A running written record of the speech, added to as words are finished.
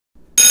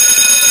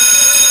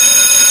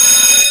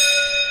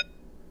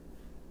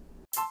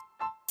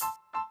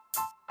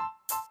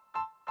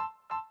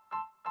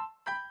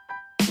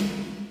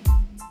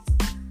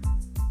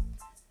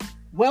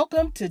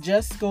Welcome to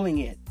Just Schooling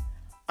It.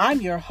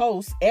 I'm your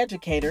host,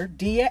 educator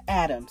Dia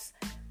Adams.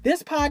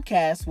 This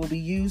podcast will be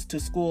used to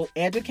school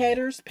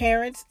educators,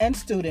 parents, and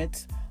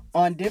students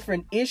on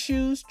different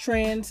issues,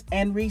 trends,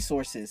 and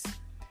resources.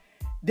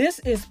 This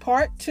is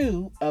part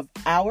 2 of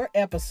our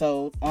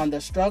episode on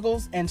the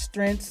struggles and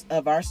strengths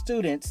of our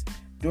students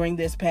during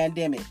this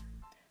pandemic.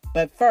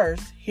 But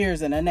first,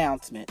 here's an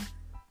announcement.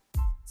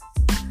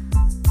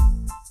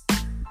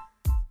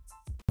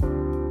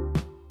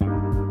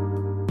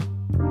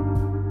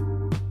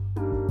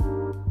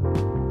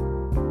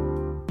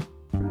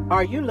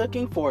 Are you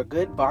looking for a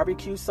good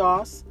barbecue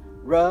sauce,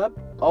 rub,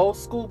 old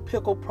school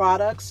pickle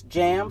products,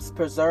 jams,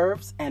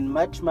 preserves, and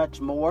much,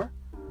 much more?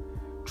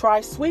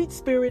 Try Sweet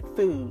Spirit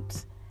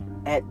Foods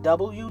at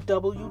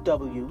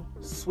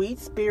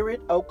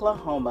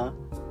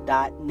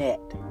www.sweetspiritoklahoma.net.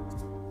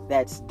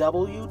 That's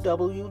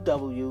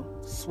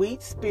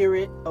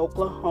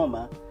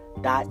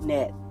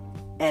www.sweetspiritoklahoma.net,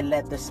 and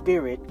let the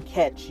spirit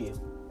catch you.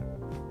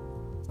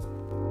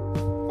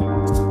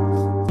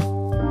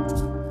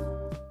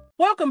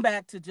 Welcome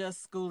back to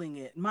Just Schooling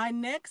It. My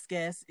next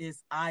guest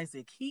is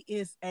Isaac. He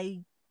is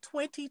a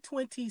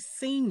 2020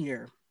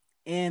 senior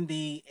in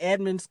the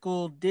Edmond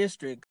School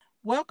District.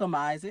 Welcome,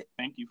 Isaac.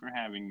 Thank you for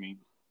having me.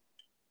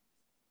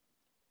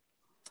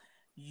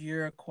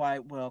 You're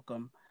quite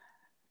welcome.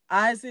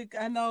 Isaac,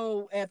 I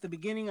know at the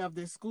beginning of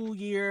this school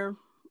year,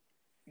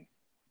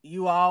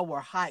 you all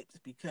were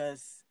hyped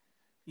because,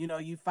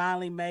 you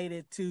finally made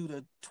it to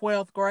the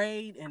 12th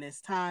grade and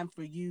it's time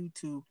for you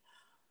to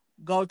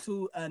go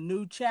to a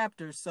new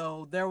chapter.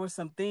 So there were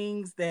some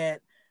things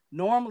that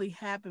normally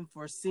happen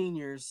for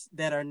seniors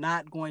that are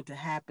not going to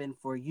happen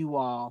for you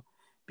all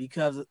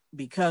because of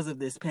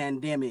this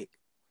pandemic.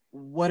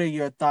 What are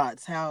your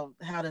thoughts? How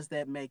does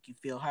that make you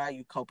feel? How are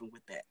you coping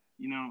with that?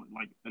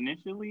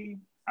 Initially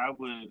I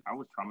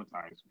was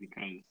traumatized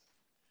because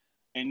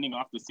ending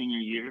off the senior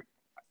year,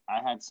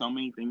 I had so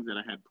many things that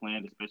I had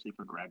planned, especially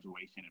for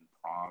graduation and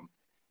prom.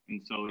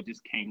 And so it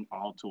just came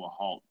all to a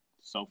halt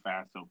so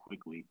fast, so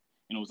quickly.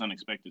 And it was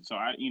unexpected. So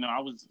I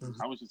was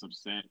just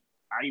upset.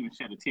 I even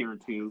shed a tear or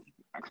two.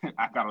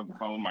 I got on the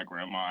phone with my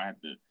grandma.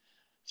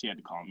 She had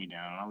to calm me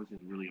down. I was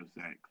just really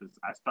upset because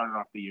I started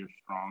off the year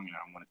strong and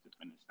I wanted to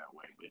finish that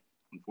way. But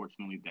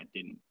unfortunately, that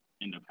didn't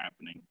end up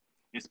happening,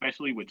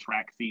 especially with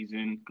track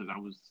season, because I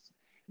was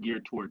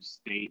geared towards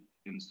state.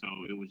 And so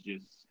it was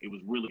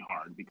really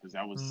hard because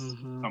that was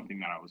something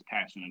that I was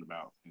passionate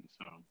about. And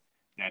so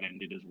that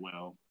ended as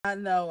well. I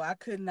know. I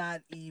could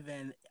not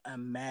even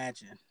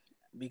imagine,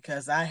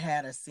 because I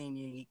had a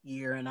senior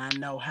year and I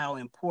know how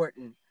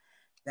important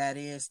that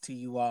is to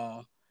you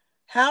all.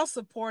 How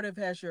supportive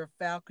has your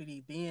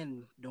faculty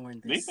been during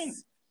this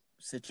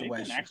situation?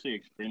 They've been actually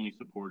extremely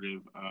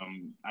supportive.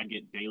 I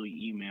get daily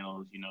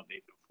emails. They've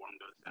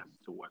informed us as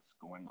to what's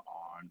going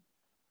on.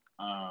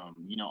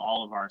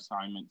 All of our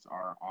assignments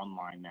are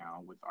online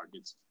now with our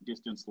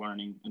distance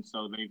learning. And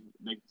so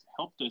they've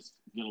helped us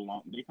get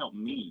along. They've helped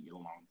me get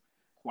along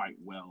quite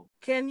well.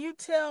 Can you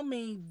tell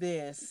me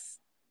this?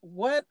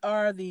 What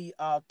are the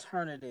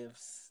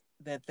alternatives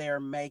that they're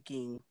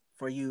making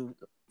for you,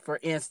 for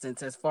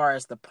instance, as far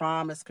as the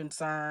prom is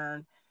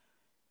concerned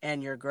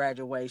and your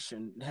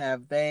graduation?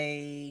 Have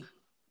they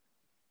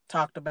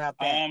talked about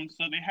that?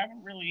 So they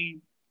haven't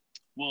really,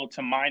 well,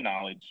 to my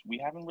knowledge, we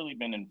haven't really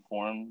been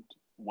informed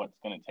what's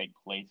going to take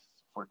place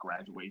for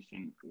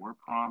graduation or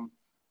prom.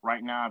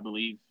 Right now, I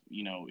believe,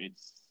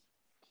 it's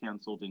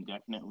canceled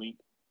indefinitely.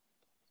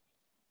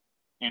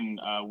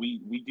 And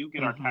we do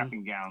get our cap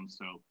and gown,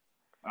 so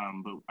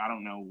but I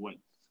don't know what's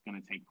going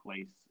to take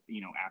place,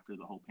 after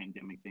the whole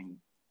pandemic thing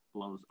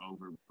blows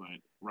over. But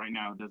right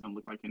now, it doesn't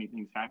look like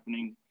anything's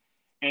happening.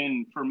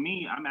 And for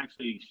me, I'm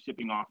actually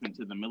shipping off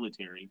into the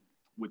military,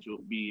 which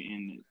will be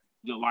in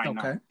July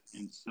 9th.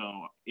 And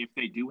so if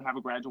they do have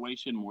a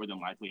graduation, more than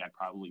likely, I'd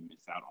probably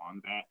miss out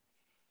on that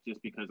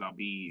just because I'll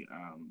be,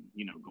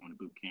 going to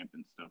boot camp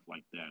and stuff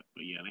like that.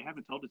 But yeah, they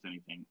haven't told us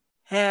anything.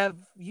 Have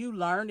you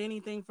learned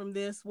anything from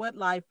this? What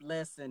life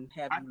lesson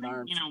have you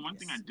learned? One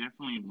thing I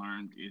definitely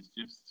learned is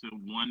just to,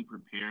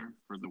 prepare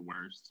for the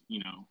worst,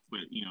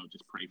 but,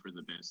 just pray for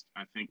the best.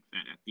 I think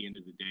that at the end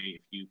of the day,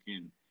 if you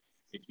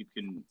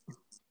can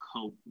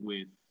cope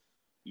with,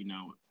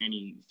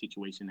 any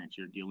situation that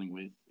you're dealing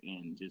with,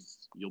 and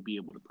just, you'll be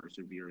able to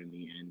persevere in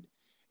the end.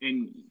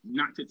 And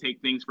not to take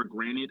things for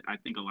granted. I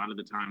think a lot of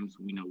the times,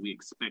 we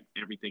expect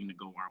everything to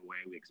go our way.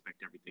 We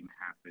expect everything to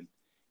happen.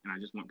 And I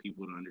just want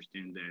people to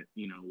understand that,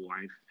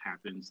 life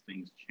happens,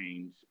 things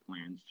change,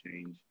 plans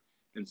change.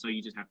 And so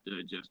you just have to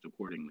adjust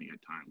accordingly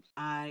at times.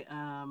 I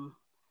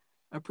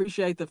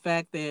appreciate the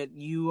fact that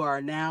you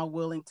are now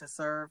willing to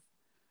serve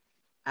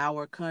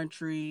our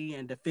country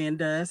and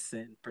defend us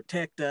and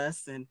protect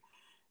us.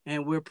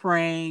 And we're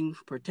praying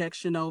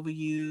protection over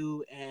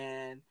you.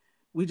 And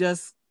we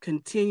just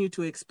continue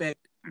to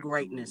expect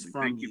greatness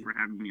from you. Thank you for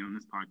having me on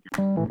this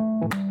podcast.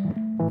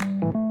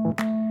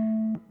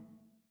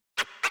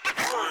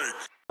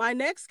 My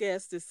next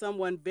guest is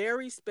someone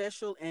very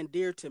special and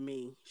dear to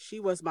me. She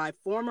was my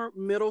former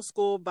middle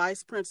school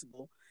vice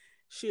principal.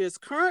 She is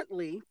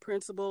currently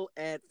principal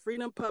at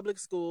Freedom Public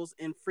Schools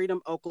in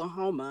Freedom,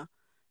 Oklahoma.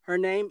 Her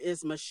name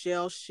is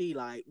Michelle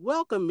Sheelight.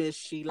 Welcome, Miss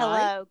Sheelight.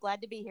 Hello,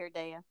 glad to be here,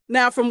 Dea.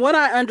 Now, from what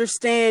I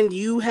understand,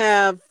 you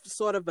have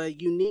sort of a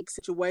unique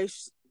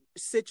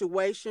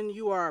situation.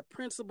 You are a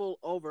principal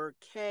over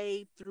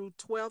K through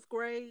 12th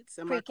grades.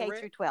 Am I Pre-K correct?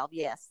 through 12,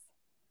 yes.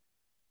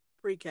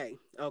 Pre-K.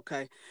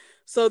 Okay.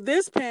 So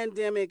this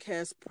pandemic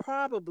has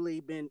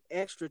probably been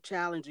extra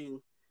challenging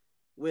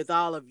with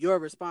all of your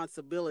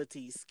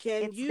responsibilities.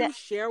 Can you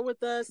share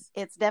with us?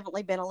 It's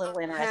definitely been a little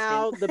interesting.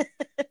 How the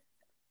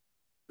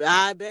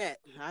I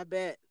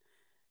bet.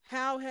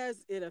 How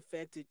has it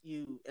affected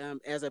you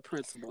as a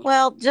principal?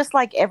 Well, just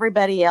like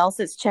everybody else,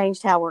 it's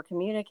changed how we're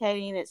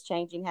communicating. It's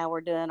changing how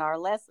we're doing our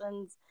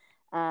lessons.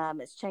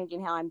 It's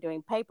changing how I'm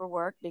doing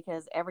paperwork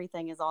because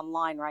everything is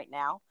online right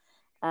now.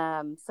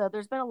 So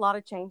there's been a lot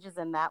of changes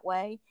in that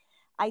way.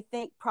 I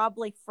think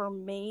probably for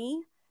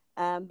me,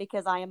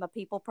 because I am a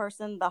people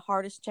person, the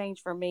hardest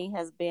change for me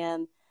has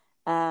been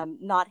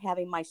not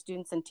having my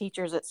students and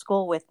teachers at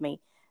school with me.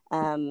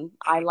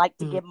 I like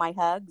to give my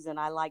hugs, and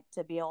I like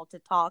to be able to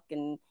talk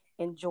and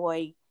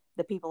enjoy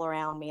the people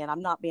around me, and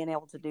I'm not being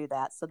able to do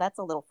that. So that's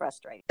a little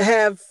frustrating.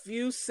 Have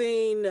you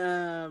seen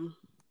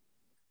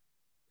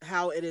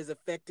how it is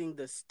affecting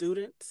the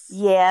students?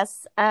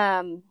 Yes.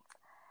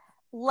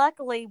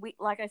 Luckily,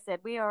 like I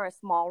said, we are a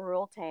small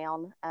rural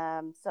town.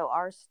 So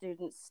our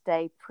students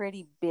stay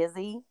pretty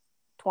busy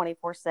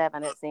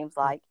 24/7, it seems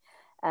like.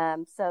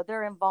 So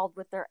they're involved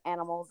with their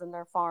animals and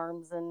their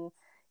farms and,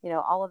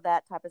 all of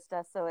that type of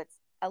stuff. So it's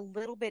a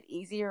little bit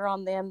easier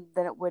on them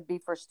than it would be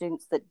for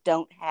students that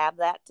don't have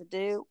that to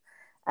do.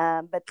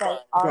 But they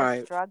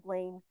are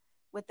struggling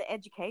with the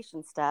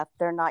education stuff.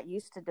 They're not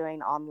used to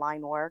doing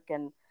online work.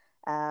 And,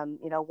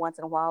 once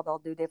in a while they'll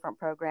do different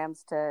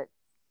programs to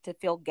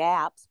fill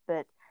gaps.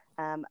 But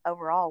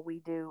overall, we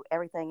do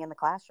everything in the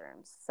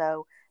classrooms.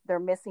 So they're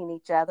missing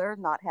each other,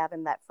 not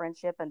having that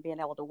friendship and being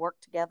able to work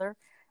together.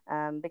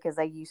 Because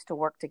they used to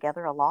work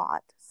together a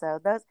lot. So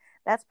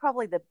that's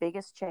probably the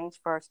biggest change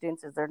for our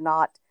students is they're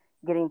not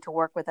getting to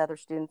work with other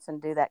students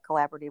and do that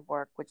collaborative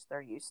work, which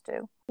they're used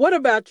to. What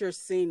about your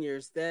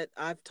seniors? That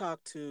I've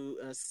talked to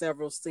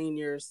several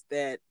seniors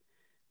that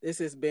this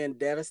has been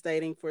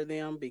devastating for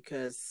them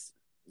because,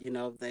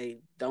 they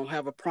don't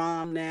have a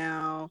prom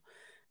now.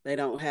 They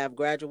don't have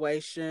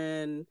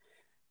graduation.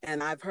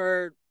 And I've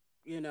heard,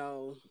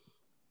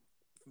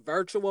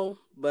 virtual,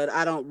 but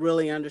I don't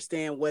really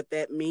understand what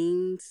that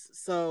means.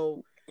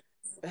 So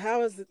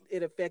how is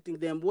it affecting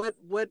them?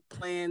 What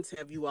plans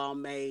have you all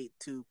made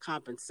to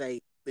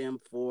compensate them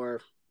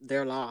for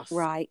their loss?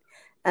 Right.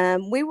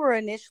 We were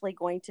initially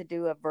going to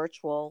do a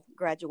virtual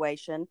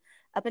graduation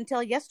up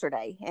until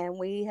yesterday, and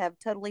we have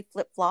totally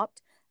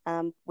flip-flopped.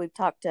 We've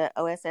talked to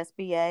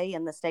OSSBA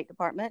and the State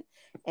Department,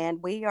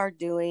 and we are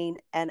doing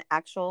an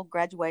actual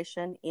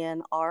graduation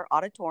in our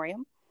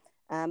auditorium.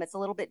 It's a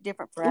little bit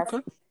different for us.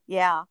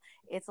 Yeah,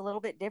 it's a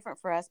little bit different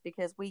for us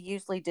because we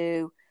usually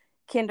do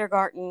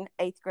kindergarten,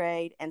 8th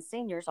grade, and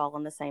seniors all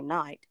on the same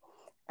night.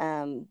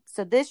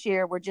 So this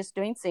year we're just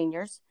doing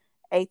seniors.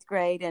 8th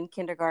grade and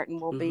kindergarten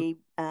will be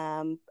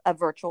a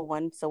virtual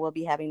one. So we'll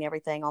be having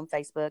everything on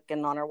Facebook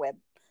and on our web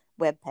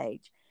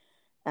page.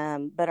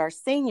 But our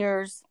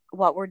seniors,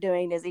 what we're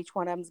doing is each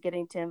one of them is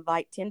getting to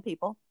invite 10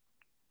 people.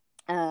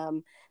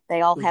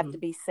 They all have to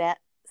be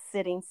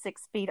sitting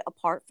 6 feet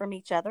apart from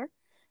each other.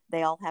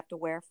 They all have to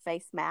wear a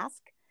face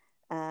mask.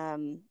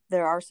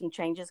 There are some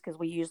changes because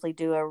we usually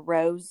do a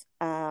rose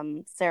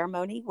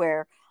ceremony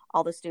where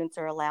all the students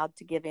are allowed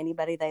to give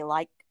anybody they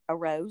like a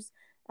rose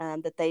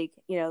that they,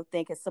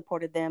 think has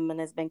supported them and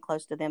has been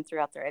close to them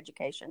throughout their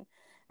education.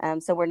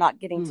 So we're not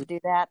getting to do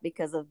that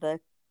because of the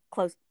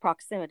close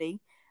proximity.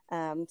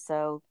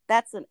 So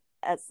that's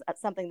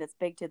something that's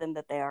big to them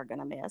that they are going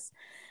to miss.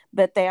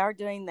 But they are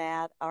doing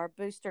that. Our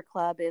booster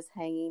club is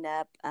hanging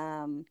up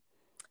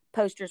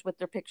posters with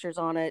their pictures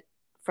on it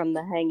from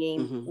the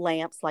hanging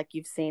lamps like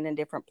you've seen in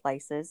different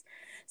places.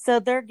 So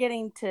they're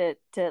getting to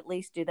at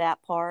least do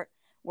that part.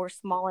 We're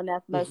small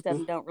enough. Most of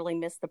them don't really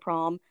miss the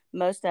prom.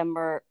 Most of them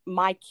are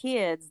my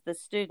kids, the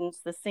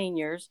students, the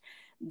seniors.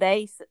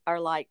 They are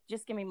like,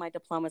 just give me my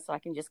diploma so I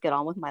can just get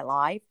on with my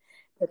life.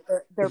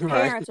 But their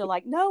parents are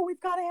like, no,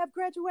 we've got to have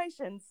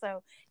graduation.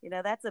 So,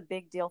 that's a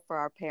big deal for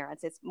our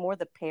parents. It's more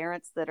the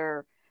parents that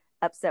are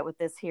upset with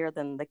this here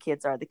than the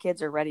kids are. The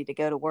kids are ready to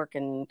go to work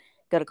and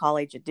go to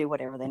college and do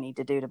whatever they need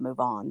to do to move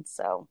on.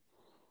 So.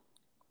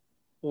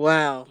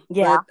 Wow.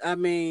 Yeah. But I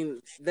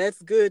mean,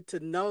 that's good to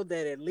know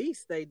that at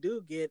least they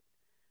do get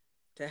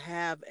to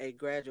have a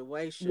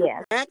graduation.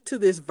 Yes. Back to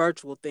this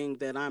virtual thing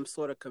that I'm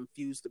sort of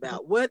confused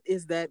about. What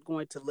is that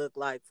going to look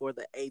like for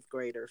the 8th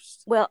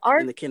graders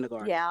in the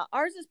kindergarten? Yeah,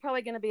 ours is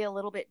probably going to be a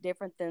little bit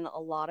different than a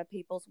lot of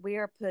people's. We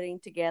are putting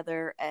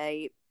together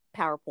a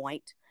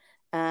PowerPoint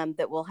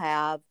that will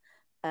have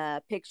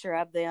a picture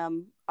of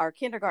them. Our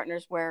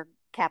kindergartners wear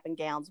cap and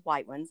gowns,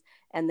 white ones,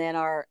 and then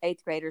our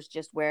 8th graders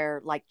just wear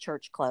like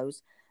church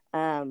clothes.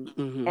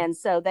 And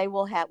so we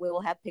will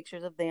have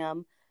pictures of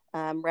them.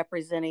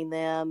 representing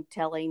them,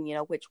 telling,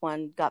 which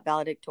one got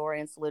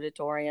valedictorian,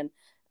 salutatorian,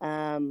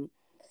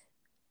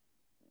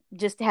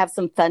 just to have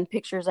some fun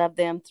pictures of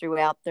them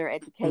throughout their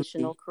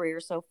educational career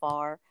so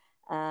far,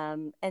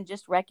 and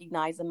just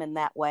recognize them in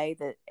that way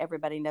that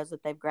everybody knows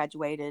that they've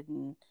graduated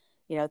and,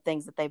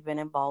 things that they've been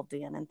involved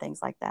in and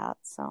things like that.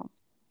 So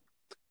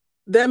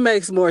that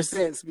makes more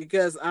sense,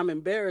 because I'm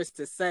embarrassed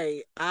to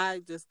say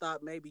I just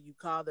thought maybe you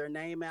called their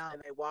name out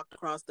and they walked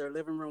across their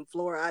living room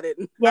floor. I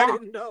didn't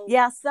know.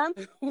 Yeah, some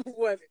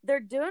what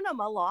they're doing them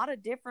a lot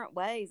of different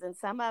ways, and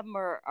some of them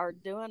are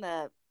doing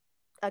a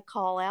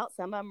call out.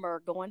 Some of them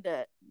are going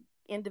to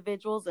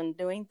individuals and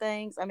doing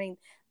things. I mean,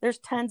 there's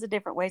tons of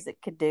different ways you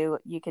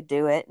could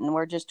do it, and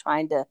we're just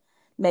trying to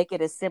make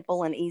it as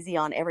simple and easy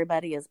on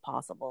everybody as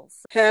possible.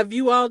 So. Have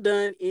you all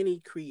done any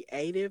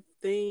creative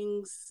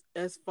things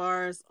as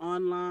far as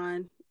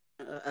online,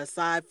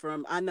 aside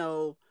from, I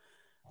know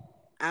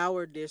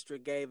our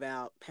district gave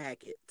out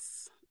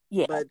packets,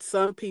 but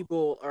some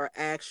people are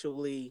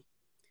actually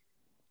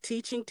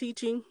teaching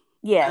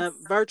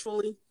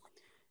virtually.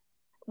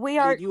 We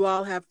are. Did you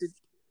all have to?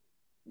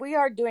 We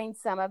are doing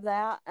some of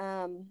that.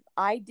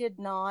 I did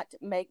not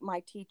make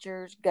my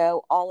teachers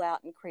go all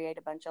out and create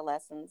a bunch of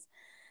lessons.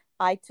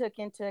 I took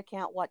into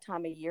account what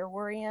time of year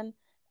we're in,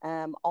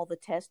 all the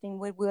testing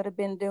we would have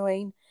been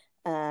doing,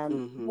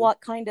 what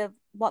kind of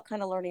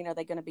learning are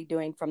they going to be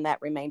doing from that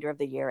remainder of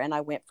the year, and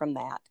I went from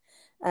that.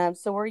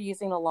 So we're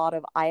using a lot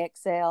of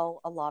IXL,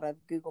 a lot of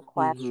Google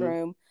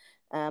Classroom.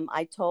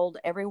 I told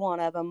every one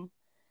of them,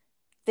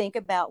 think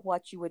about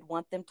what you would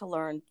want them to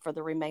learn for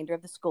the remainder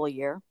of the school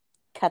year.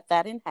 Cut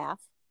that in half.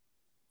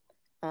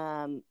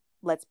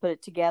 Let's put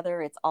it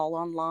together. It's all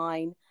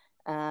online.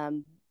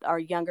 Our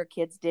younger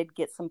kids did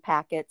get some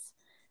packets,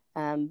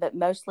 but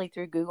mostly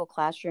through Google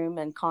Classroom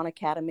and Khan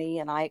Academy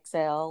and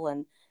IXL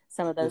and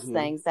some of those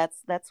things.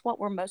 That's what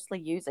we're mostly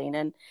using,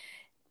 and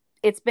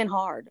it's been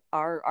hard.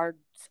 Our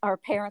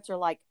parents are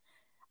like,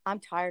 I'm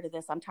tired of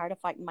this. I'm tired of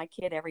fighting my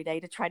kid every day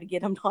to try to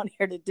get them on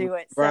here to do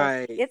it.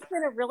 So it's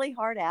been a really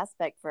hard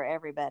aspect for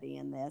everybody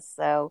in this.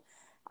 So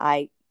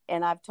I've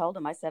told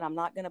them, I said, I'm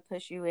not going to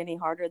push you any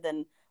harder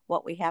than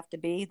what we have to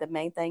be. The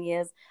main thing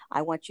is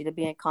I want you to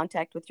be in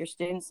contact with your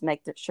students,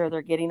 make sure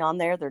they're getting on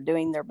there, they're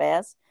doing their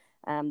best.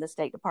 The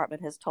State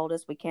Department has told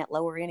us we can't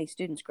lower any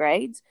students'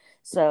 grades.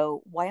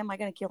 So why am I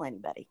going to kill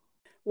anybody?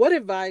 What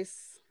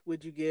advice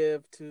would you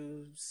give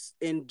to,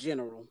 in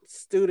general,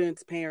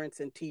 students,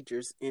 parents, and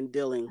teachers in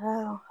dealing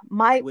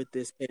with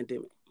this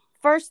pandemic?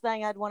 First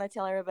thing I'd want to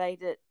tell everybody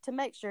to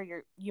make sure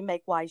you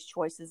make wise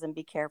choices and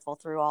be careful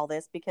through all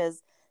this,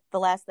 because the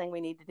last thing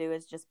we need to do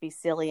is just be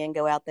silly and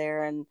go out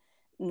there and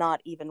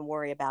not even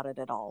worry about it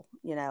at all,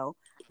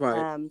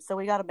 Right. So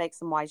we got to make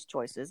some wise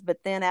choices. But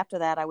then after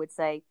that, I would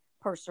say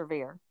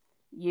persevere.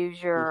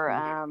 Use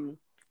your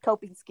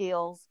coping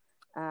skills.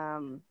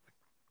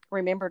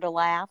 Remember to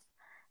laugh.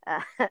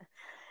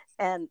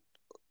 And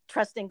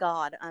trust in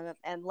God.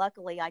 And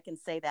luckily, I can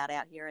say that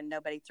out here and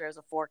nobody throws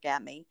a fork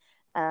at me.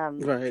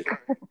 Right.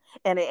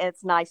 And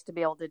it's nice to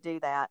be able to do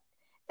that.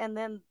 And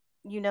then,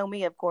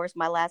 me, of course,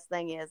 my last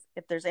thing is,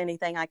 if there's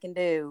anything I can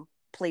do,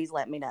 please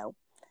let me know.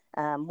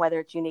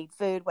 Whether it's you need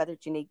food, whether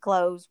it's you need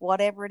clothes,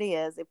 whatever it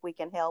is, if we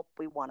can help,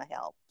 we want to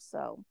help.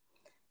 So,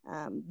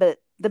 but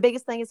the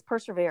biggest thing is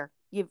persevere.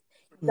 You've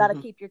got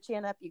to keep your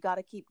chin up. You got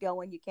to keep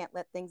going. You can't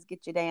let things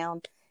get you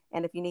down.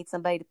 And if you need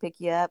somebody to pick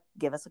you up,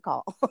 give us a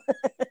call.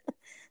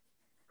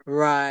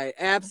 Right.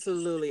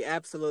 Absolutely.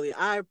 Absolutely.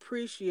 I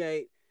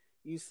appreciate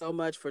you so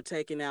much for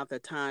taking out the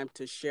time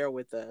to share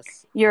with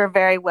us. You're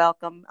very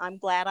welcome. I'm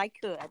glad I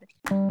could.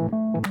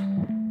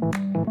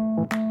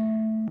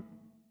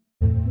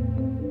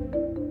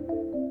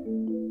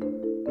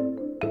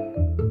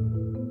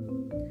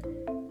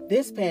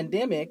 This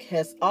pandemic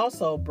has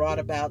also brought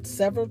about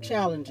several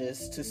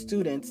challenges to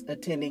students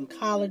attending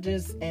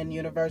colleges and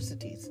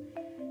universities.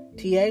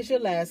 Tiaja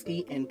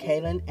Lasky and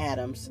Kaylin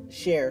Adams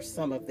share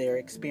some of their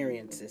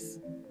experiences.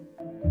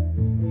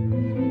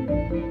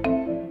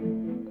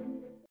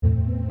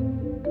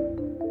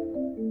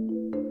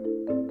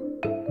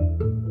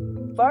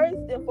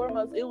 First and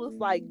foremost, it was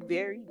like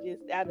very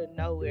just out of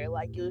nowhere.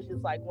 Like it was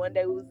just like one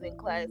day we was in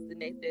class, the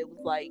next day it was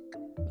like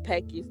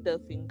pack your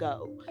stuff and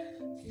go.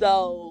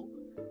 So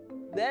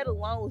that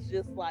alone was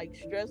just like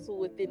stressful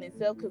within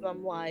itself, because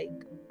I'm like,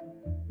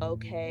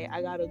 okay,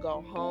 I gotta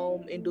go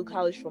home and do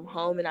college from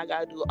home, and I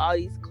gotta do all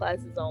these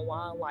classes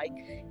online. Like,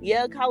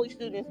 yeah, college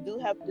students do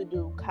have to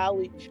do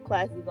college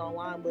classes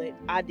online, but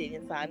I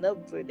didn't sign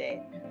up for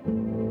that.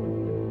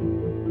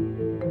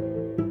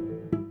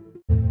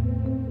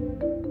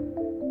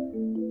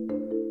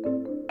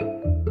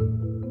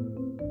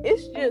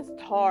 It's just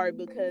hard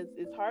because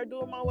it's hard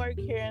doing my work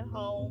here at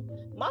home.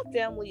 My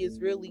family is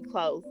really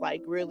close,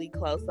 like really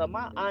close. So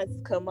my aunts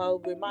come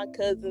over, my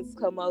cousins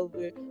come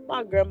over,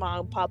 my grandma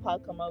and papa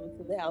come over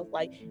to the house.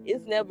 Like,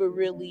 it's never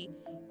really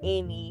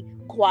any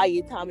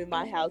quiet time in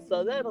my house.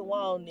 So that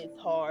alone is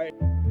hard.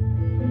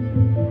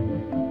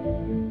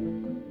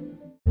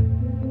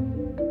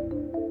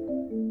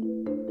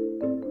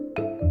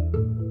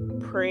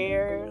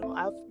 Prayer.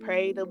 I've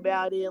prayed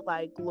about it,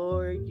 like,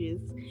 Lord,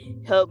 just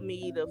help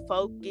me to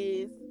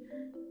focus,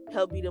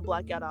 help me to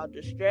block out all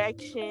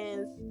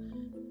distractions,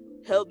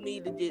 help me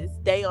to just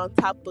stay on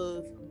top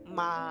of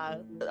my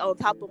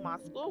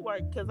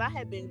schoolwork, because I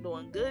had been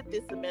doing good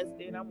this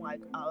semester, and I'm like,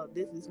 oh,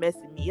 this is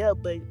messing me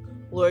up. But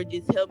Lord,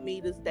 just help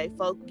me to stay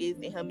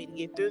focused and help me to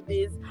get through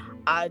this.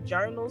 I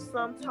journal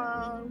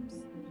sometimes,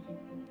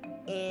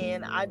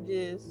 and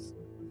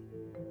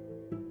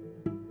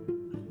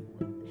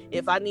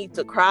if I need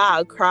to cry,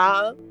 I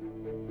cry.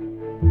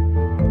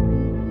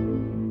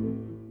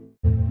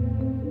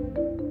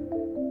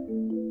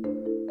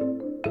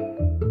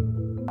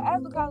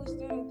 As a college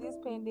student, this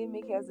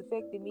pandemic has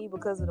affected me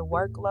because of the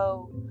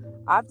workload.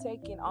 I've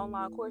taken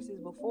online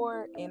courses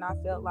before, and I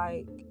felt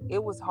like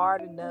it was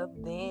hard enough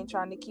then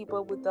trying to keep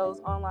up with those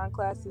online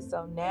classes.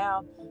 So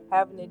now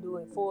having to do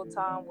it full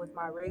time with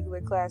my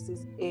regular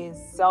classes is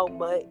so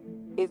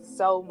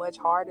much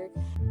harder.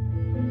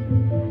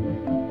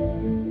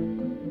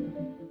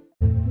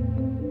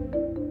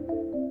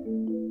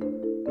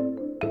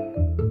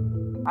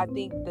 I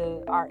think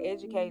our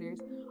educators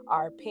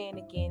are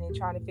panicking and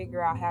trying to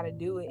figure out how to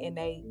do it, and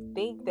they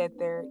think that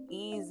they're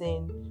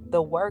easing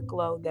the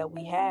workload that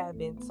we have,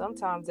 and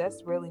sometimes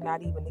that's really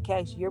not even the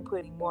case. You're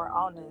putting more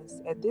on us.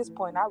 At this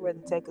point, I'd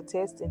rather take a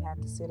test and have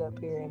to sit up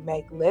here and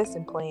make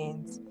lesson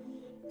plans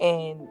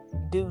and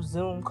do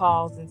Zoom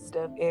calls and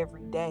stuff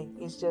every day.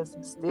 It's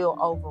just still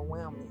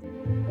overwhelming.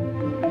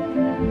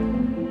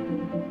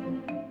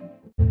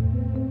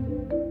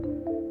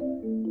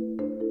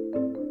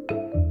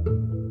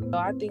 So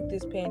I think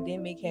this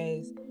pandemic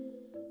has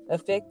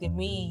affected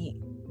me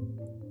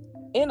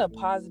in a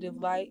positive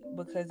light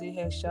because it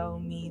has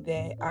shown me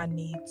that I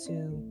need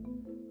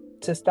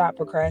to stop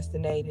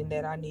procrastinating,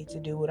 that I need to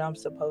do what I'm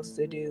supposed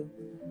to do.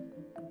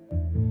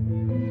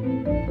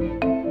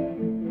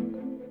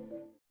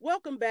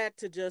 Welcome back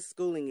to Just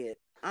Schooling It.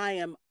 I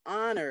am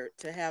honored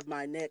to have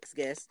my next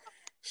guest.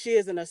 She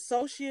is an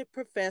associate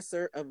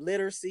professor of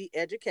literacy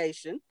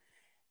education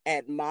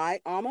at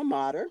my alma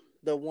mater,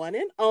 the one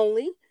and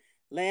only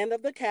land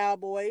of the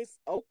Cowboys,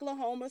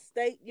 Oklahoma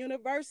State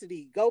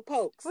University. Go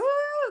Pokes. Woo,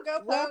 go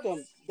Pokes.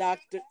 Welcome,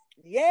 Dr.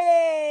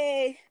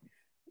 Yay!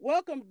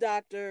 Welcome,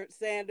 Dr.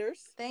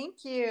 Sanders.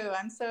 Thank you.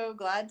 I'm so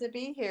glad to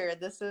be here.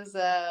 This is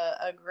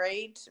a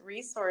great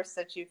resource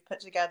that you've put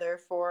together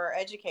for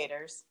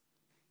educators.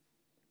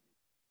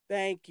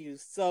 Thank you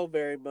so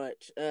very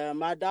much.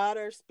 My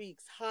daughter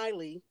speaks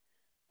highly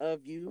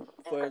of you.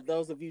 For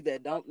those of you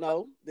that don't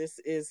know, this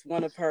is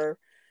one of her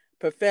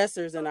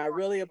professors, and I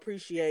really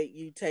appreciate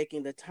you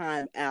taking the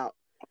time out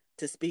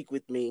to speak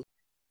with me.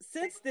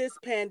 Since this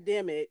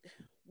pandemic,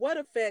 what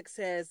effects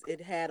has it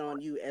had on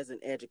you as an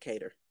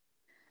educator?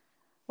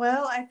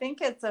 Well, I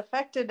think it's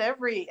affected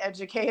every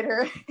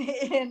educator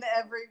in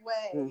every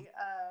way,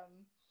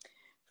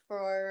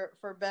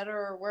 for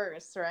better or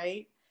worse,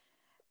 right?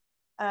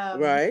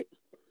 Right.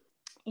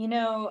 You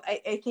know,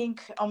 I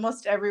think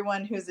almost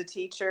everyone who's a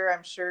teacher,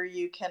 I'm sure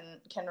you can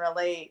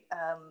relate.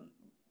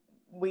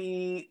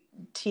 We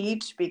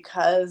teach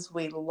because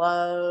we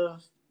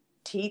love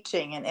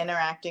teaching and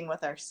interacting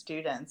with our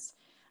students,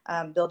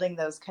 building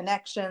those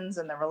connections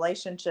and the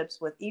relationships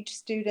with each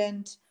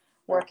student,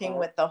 working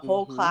with the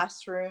whole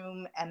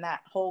classroom and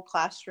that whole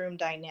classroom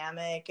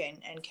dynamic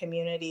and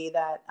community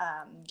that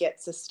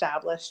gets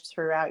established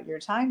throughout your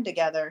time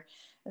together.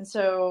 And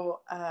so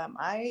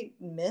I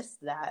miss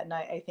that. And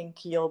I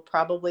think you'll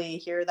probably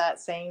hear that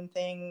same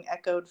thing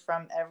echoed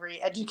from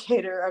every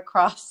educator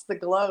across the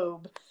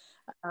globe.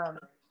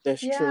 That's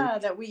true.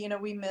 That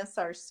we miss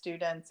our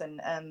students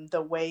and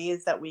the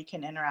ways that we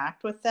can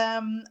interact with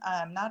them,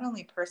 not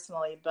only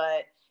personally,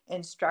 but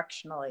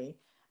instructionally.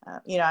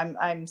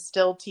 I'm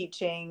still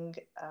teaching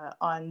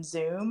on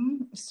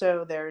Zoom.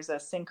 So there's a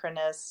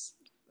synchronous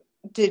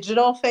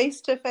digital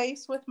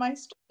face-to-face with my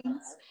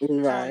students.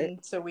 Right.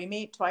 So we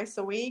meet twice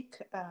a week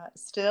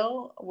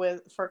still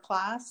for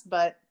class,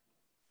 but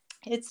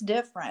it's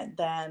different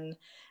than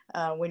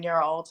when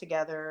you're all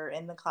together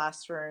in the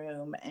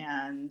classroom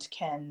and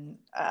can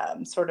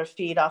sort of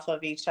feed off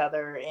of each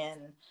other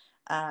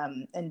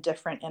in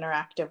different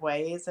interactive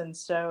ways. And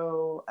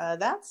so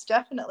that's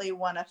definitely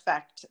one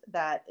effect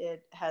that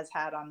it has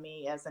had on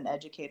me as an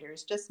educator,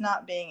 is just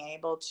not being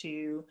able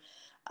to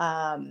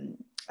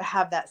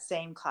have that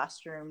same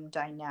classroom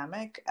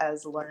dynamic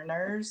as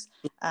learners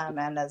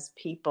and as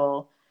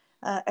people.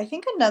 I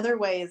think another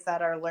way is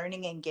that our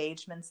learning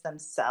engagements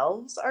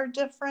themselves are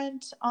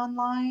different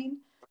online.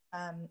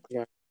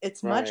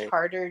 It's much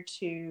harder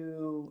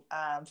to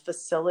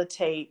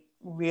facilitate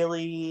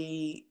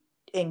really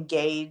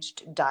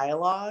engaged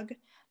dialogue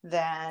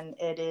than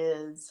it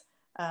is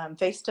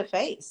face to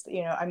face.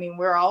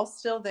 We're all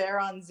still there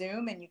on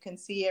Zoom and you can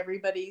see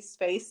everybody's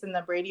face in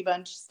the Brady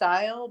Bunch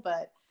style,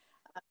 but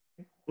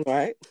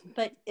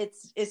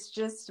it's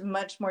just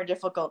much more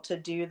difficult to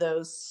do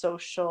those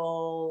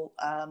social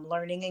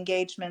learning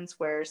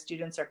engagements where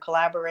students are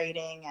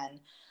collaborating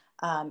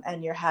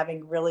and you're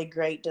having really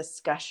great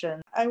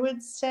discussion. I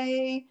would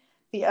say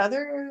The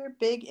other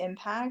big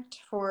impact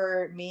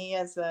for me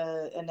as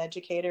an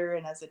educator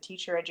and as a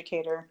teacher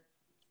educator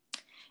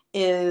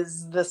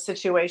is the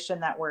situation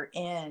that we're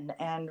in,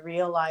 and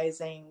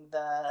realizing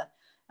the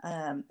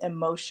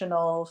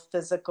emotional,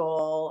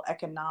 physical,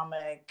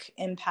 economic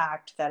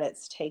impact that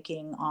it's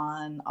taking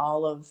on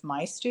all of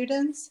my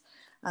students.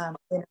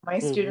 My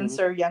students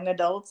are young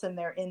adults, and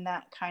they're in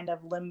that kind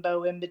of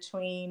limbo in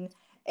between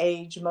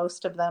age.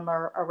 Most of them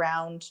are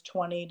around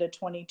 20 to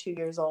 22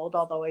 years old,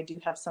 although I do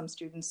have some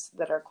students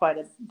that are quite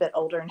a bit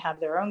older and have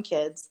their own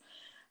kids.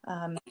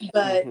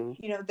 But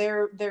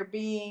they're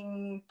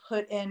being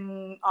put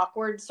in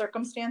awkward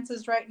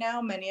circumstances right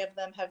now. Many of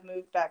them have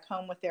moved back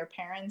home with their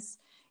parents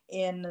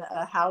in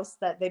a house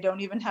that they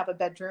don't even have a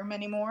bedroom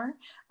anymore,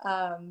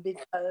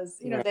 because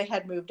they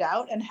had moved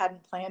out and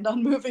hadn't planned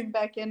on moving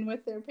back in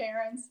with their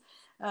parents.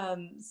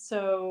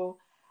 So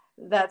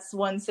that's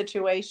one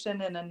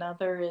situation, and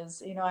another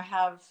is I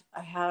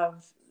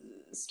have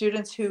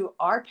students who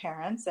are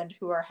parents and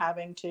who are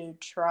having to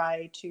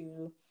try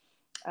to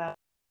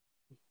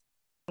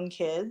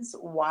kids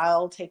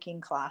while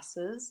taking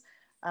classes,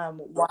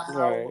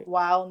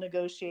 while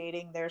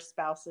negotiating their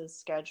spouse's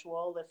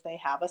schedule if they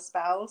have a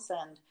spouse.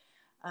 And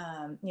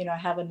I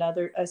have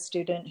a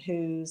student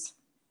who's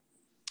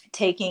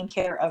taking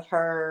care of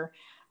her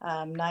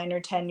 9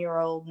 or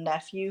 10-year-old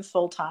nephew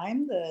full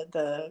time.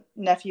 The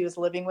nephew is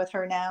living with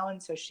her now,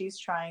 and so she's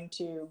trying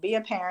to be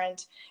a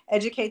parent,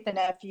 educate the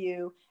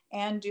nephew,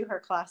 and do her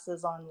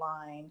classes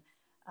online.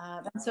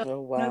 And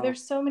so,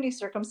 there's so many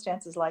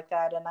circumstances like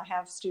that. And I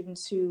have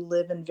students who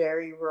live in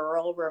very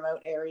rural,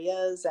 remote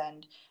areas.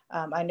 And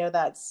I know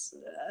that's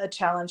a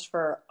challenge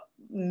for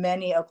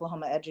many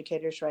Oklahoma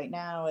educators right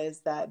now, is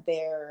that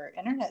their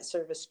internet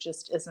service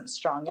just isn't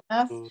strong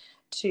enough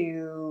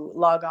to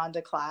log on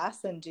to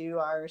class and do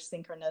our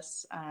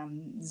synchronous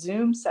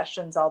Zoom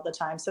sessions all the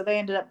time. So they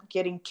ended up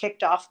getting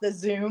kicked off the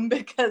Zoom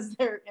because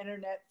their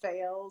internet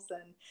fails.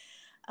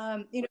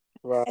 And,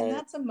 and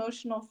that's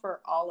emotional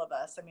for all of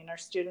us. I mean, our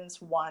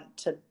students want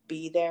to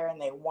be there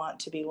and they want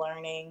to be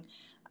learning.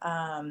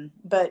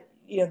 But,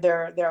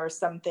 there are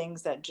some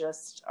things that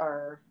just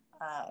are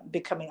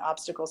becoming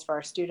obstacles for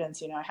our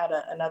students. I had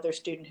another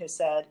student who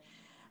said,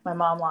 my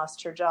mom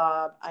lost her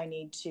job. I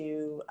need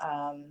to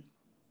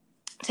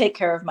take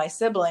care of my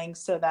siblings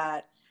so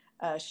that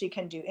she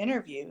can do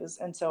interviews.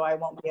 And so I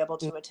won't be able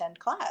to attend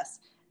class.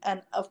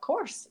 And of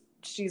course,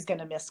 she's going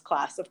to miss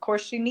class. Of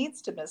course, she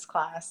needs to miss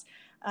class.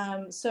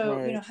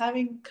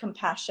 Having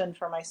compassion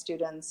for my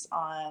students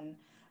on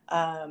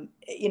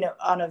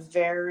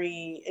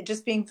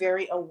just being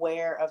very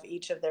aware of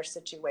each of their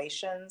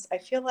situations. I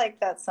feel like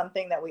that's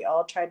something that we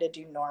all try to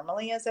do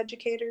normally as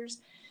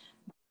educators,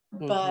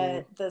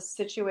 but the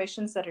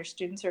situations that our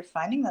students are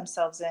finding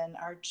themselves in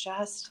are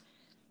just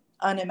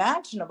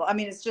unimaginable. I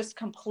mean, it's just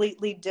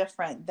completely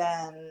different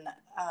than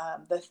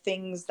the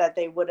things that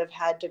they would have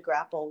had to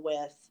grapple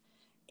with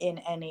in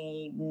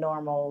any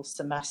normal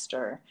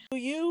semester. Do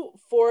you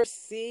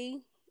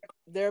foresee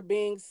there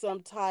being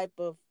some type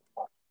of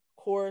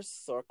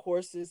course or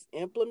courses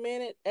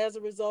implemented as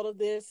a result of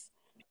this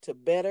to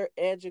better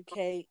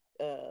educate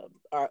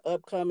our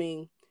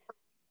upcoming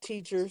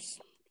teachers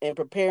and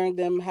preparing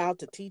them how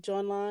to teach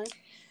online?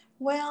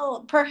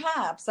 Well,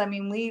 perhaps. I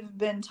mean, we've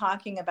been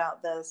talking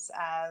about this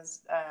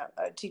as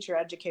teacher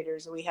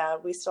educators.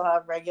 We still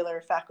have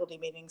regular faculty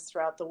meetings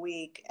throughout the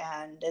week,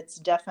 and it's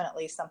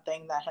definitely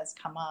something that has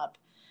come up.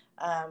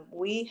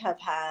 We have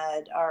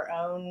had our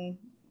own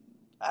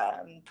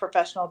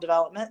professional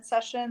development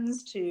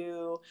sessions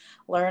to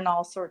learn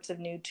all sorts of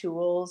new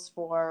tools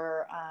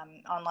for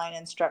online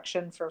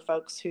instruction for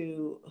folks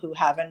who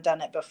haven't done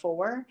it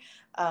before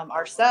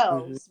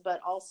ourselves, but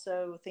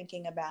also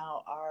thinking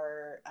about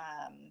our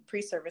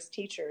pre-service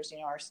teachers,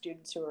 our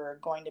students who are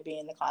going to be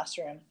in the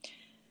classroom.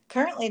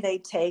 Currently, they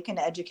take an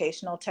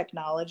educational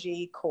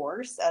technology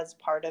course as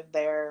part of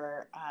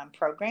their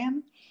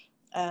program.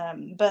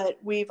 But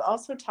we've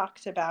also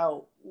talked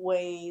about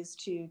ways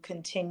to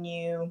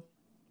continue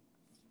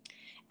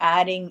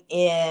adding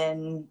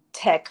in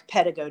tech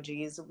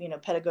pedagogies.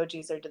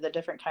 Pedagogies are the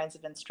different kinds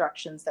of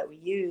instructions that we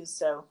use,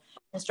 so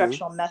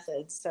instructional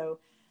methods. So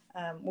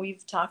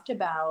we've talked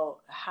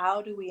about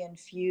how do we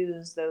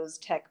infuse those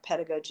tech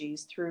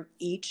pedagogies through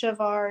each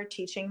of our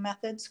teaching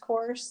methods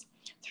course,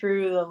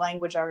 through the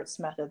language arts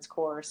methods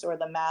course, or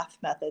the math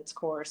methods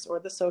course, or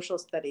the social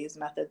studies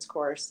methods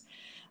course,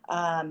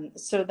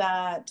 so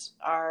that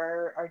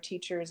our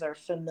teachers are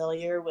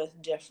familiar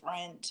with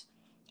different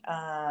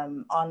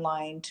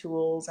online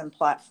tools and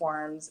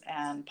platforms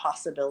and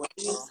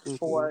possibilities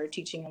for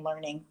teaching and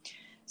learning.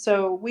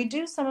 So we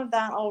do some of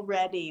that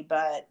already,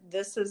 but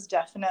this has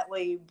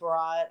definitely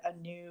brought a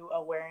new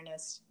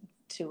awareness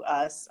to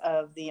us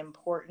of the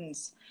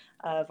importance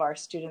of our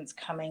students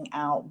coming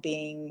out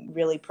being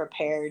really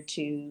prepared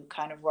to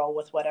kind of roll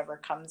with whatever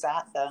comes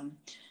at them.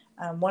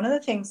 One of the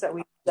things that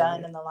we've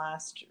done in the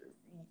last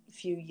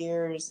few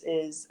years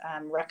is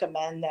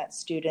recommend that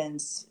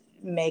students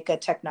make a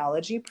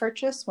technology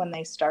purchase when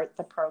they start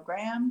the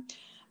program.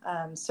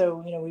 So,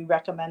 we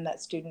recommend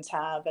that students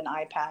have an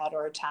iPad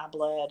or a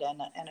tablet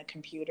and a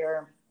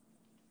computer,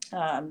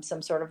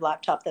 some sort of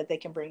laptop that they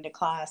can bring to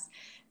class,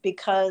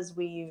 because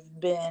we've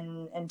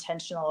been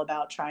intentional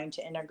about trying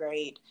to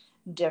integrate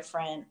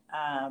different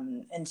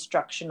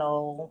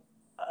instructional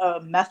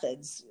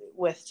methods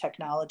with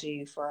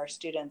technology for our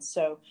students.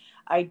 So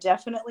I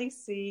definitely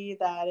see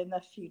that in the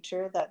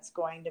future that's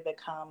going to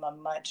become a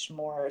much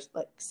more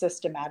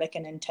systematic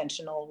and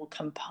intentional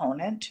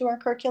component to our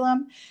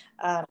curriculum,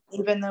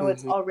 even though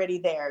it's already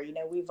there.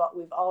 We've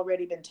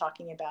already been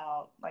talking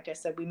about, like I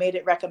said, we made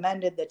it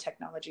recommended, the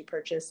technology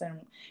purchase,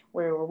 and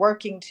we were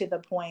working to the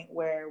point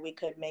where we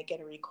could make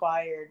it a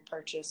required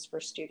purchase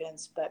for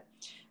students. But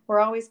we're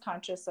always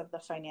conscious of the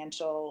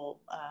financial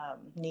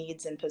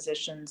needs and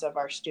positions of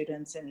our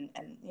students, and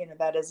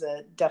that is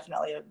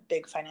definitely a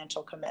big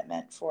financial commitment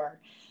for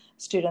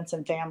students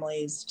and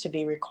families to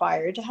be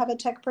required to have a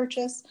tech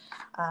purchase.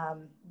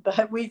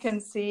 But we can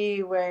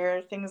see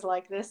where things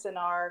like this in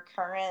our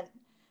current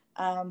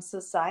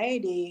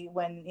society,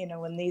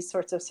 when these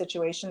sorts of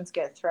situations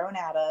get thrown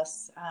at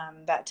us,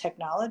 that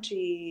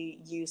technology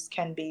use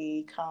can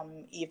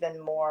become even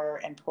more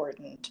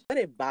important. What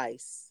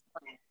advice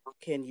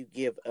can you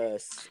give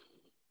us?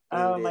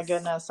 Oh my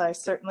goodness, I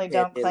certainly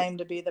don't claim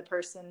to be the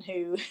person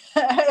who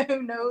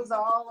who knows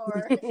all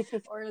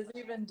or is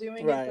even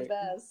doing it the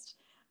best.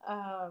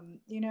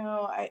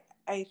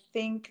 I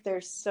think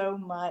there's so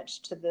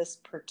much to this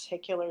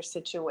particular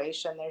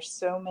situation. There's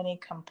so many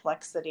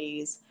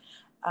complexities.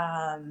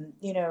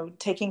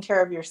 Taking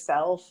care of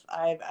yourself.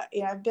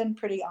 I've been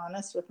pretty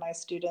honest with my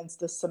students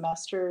this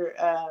semester.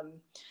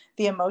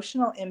 The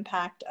emotional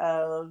impact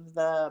of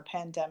the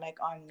pandemic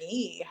on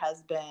me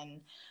has been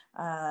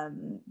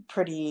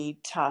pretty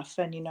tough.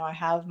 And, I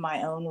have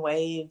my own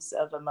waves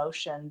of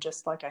emotion,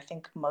 just like I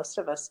think most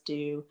of us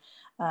do,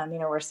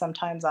 where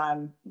sometimes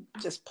I'm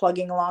just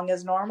plugging along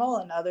as normal,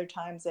 and other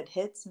times it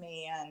hits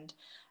me and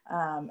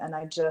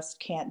I just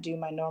can't do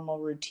my normal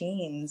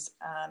routines.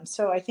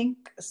 So I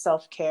think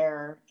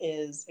self-care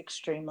is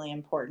extremely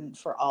important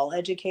for all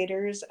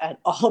educators at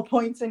all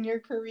points in your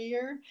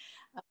career.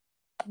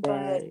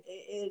 But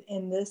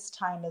in this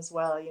time as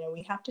well,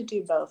 we have to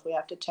do both. We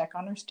have to check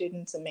on our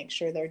students and make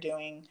sure they're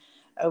doing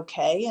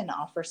okay and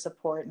offer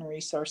support and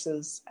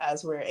resources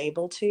as we're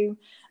able to.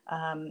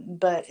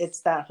 But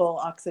it's that whole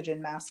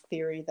oxygen mask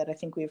theory that I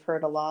think we've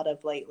heard a lot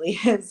of lately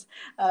is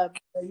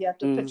you have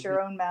to put your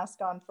own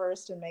mask on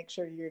first and make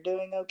sure you're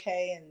doing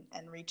okay,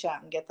 and reach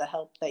out and get the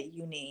help that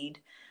you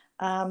need.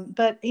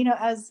 But,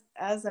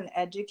 as an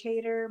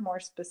educator, more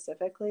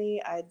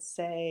specifically, I'd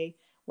say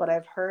what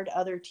I've heard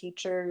other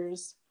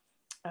teachers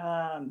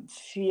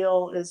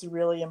feel is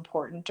really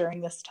important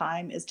during this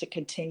time is to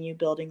continue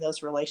building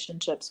those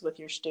relationships with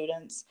your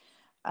students,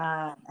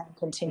 and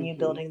continue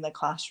building the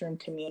classroom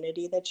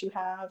community that you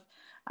have.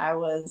 I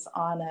was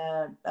on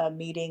a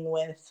meeting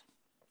with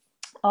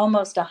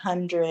almost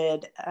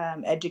 100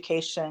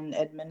 education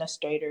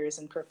administrators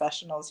and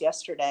professionals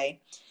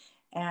yesterday.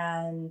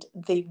 And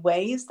the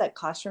ways that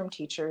classroom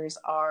teachers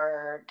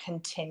are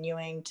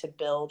continuing to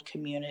build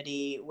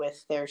community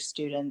with their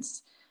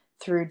students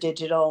through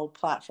digital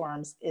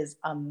platforms is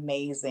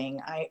amazing.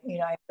 I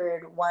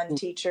heard one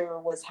teacher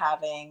was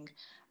having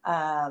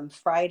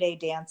Friday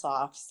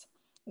dance-offs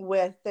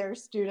with their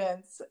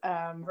students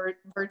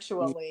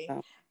virtually.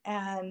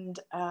 And,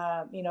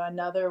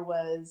 another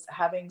was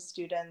having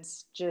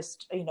students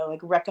just,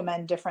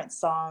 recommend different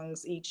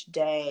songs each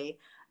day.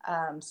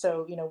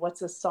 So,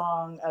 what's a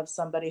song of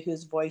somebody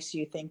whose voice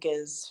you think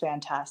is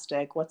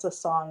fantastic? What's a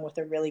song with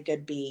a really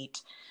good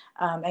beat?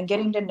 And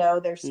getting to know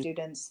their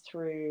students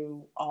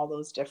through all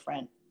those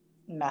different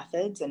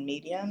methods and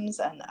mediums.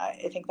 And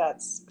I think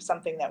that's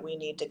something that we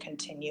need to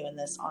continue in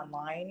this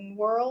online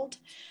world.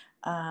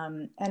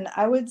 And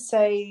I would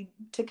say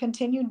to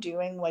continue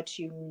doing what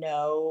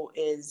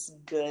is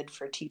good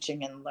for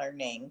teaching and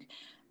learning.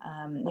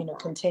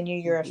 Continue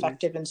your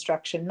effective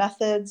instruction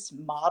methods,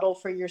 model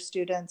for your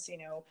students.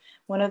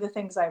 One of the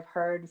things I've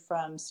heard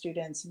from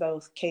students,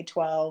 both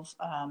K-12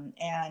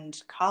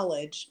 and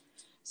college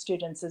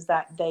students, is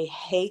that they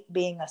hate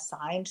being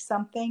assigned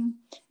something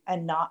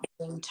and not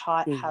being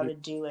taught how to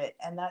do it.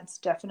 And that's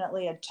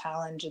definitely a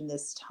challenge in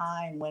this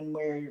time when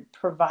we're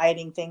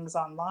providing things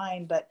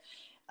online, but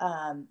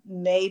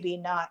maybe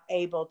not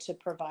able to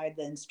provide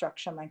the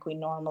instruction like we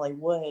normally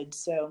would.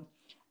 So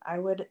I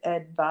would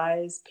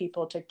advise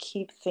people to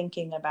keep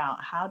thinking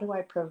about, how do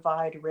I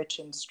provide rich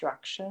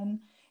instruction?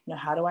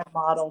 How do I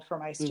model for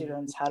my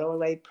students? How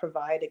do I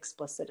provide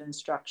explicit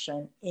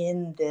instruction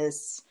in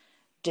this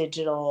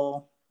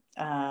digital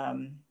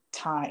time,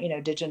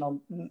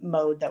 digital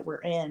mode that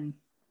we're in?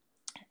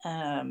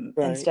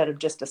 Instead of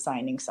just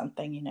assigning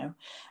something,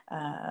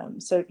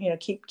 so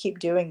keep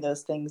doing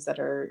those things that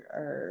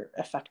are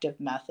effective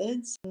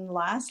methods. And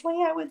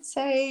lastly, I would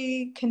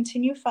say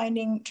continue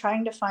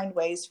trying to find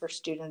ways for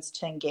students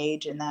to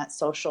engage in that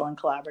social and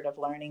collaborative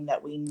learning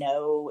that we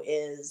know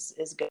is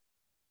good,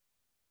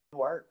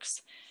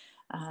 works.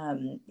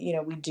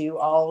 We do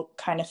all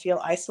kind of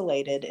feel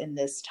isolated in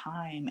this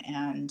time,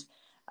 and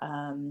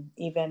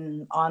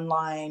even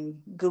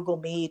online Google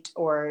Meet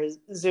or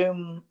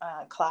Zoom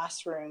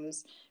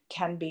classrooms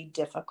can be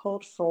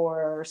difficult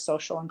for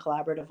social and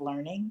collaborative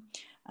learning.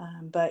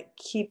 But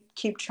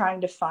keep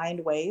trying to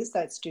find ways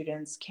that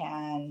students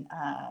can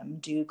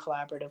do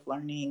collaborative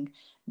learning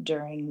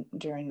during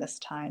this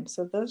time.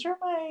 So those are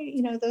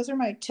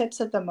my tips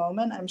at the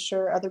moment. I'm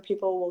sure other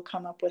people will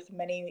come up with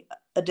many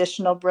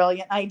additional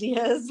brilliant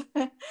ideas.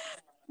 But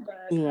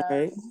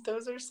Right.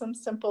 those are some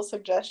simple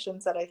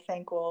suggestions that I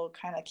think will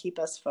kind of keep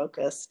us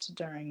focused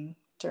during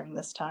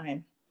this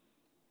time.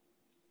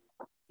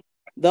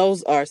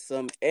 Those are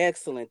some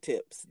excellent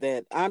tips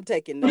that I'm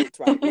taking notes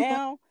right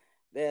now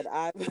that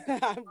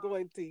I'm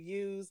going to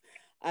use.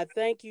 I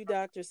thank you,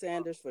 Dr.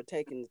 Sanders, for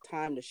taking the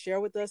time to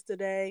share with us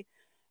today.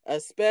 A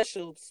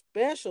special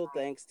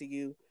thanks to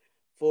you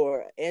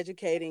for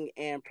educating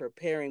and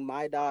preparing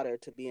my daughter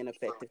to be an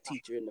effective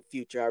teacher in the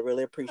future. I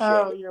really appreciate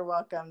it. You're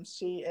welcome.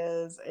 She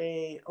is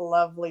a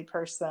lovely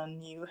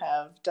person. You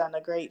have done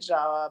a great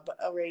job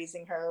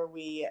raising her.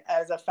 We,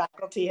 as a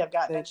faculty, have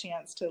gotten a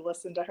chance to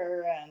listen to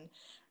her, and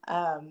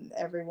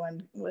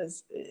everyone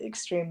was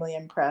extremely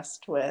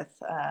impressed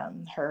with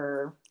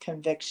her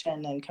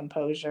conviction and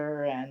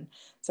composure. And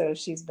so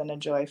she's been a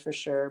joy for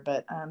sure.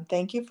 But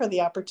thank you for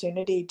the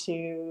opportunity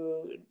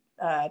to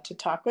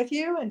talk with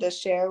you and to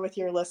share with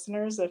your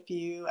listeners a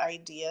few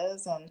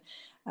ideas. And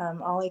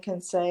all I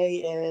can say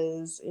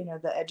is,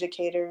 the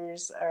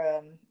educators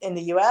in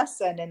the U.S.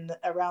 and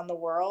around the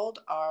world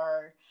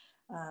are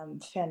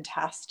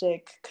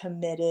fantastic,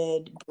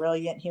 committed,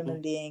 brilliant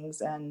human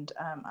beings. And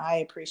I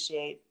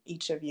appreciate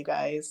each of you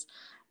guys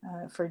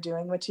for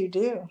doing what you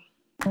do.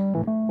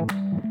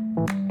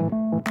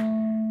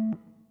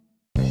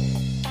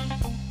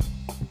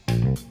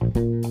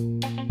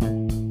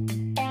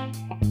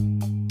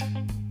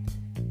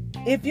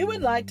 If you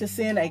would like to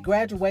send a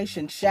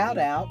graduation shout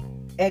out,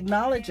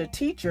 acknowledge a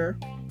teacher,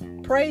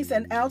 praise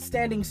an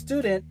outstanding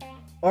student,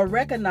 or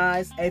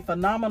recognize a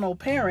phenomenal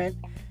parent,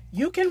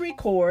 you can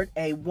record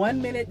a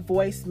 1-minute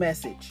voice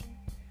message.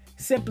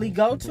 Simply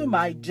go to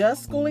my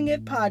Just Schooling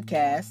It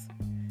podcast,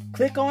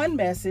 click on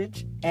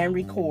message, and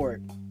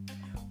record.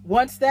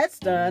 Once that's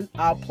done,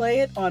 I'll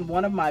play it on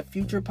one of my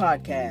future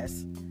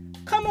podcasts.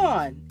 Come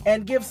on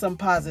and give some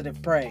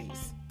positive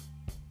praise.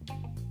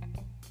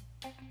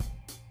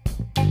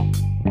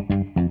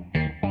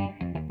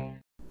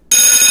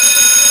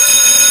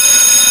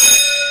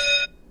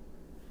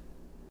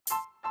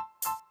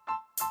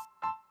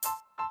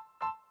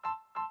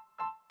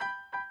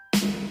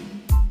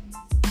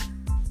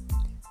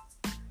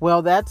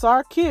 Well, that's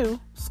our cue.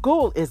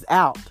 School is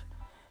out.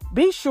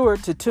 Be sure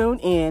to tune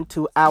in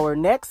to our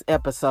next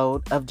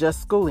episode of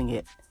Just Schooling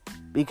It,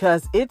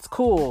 because it's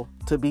cool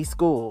to be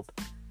schooled.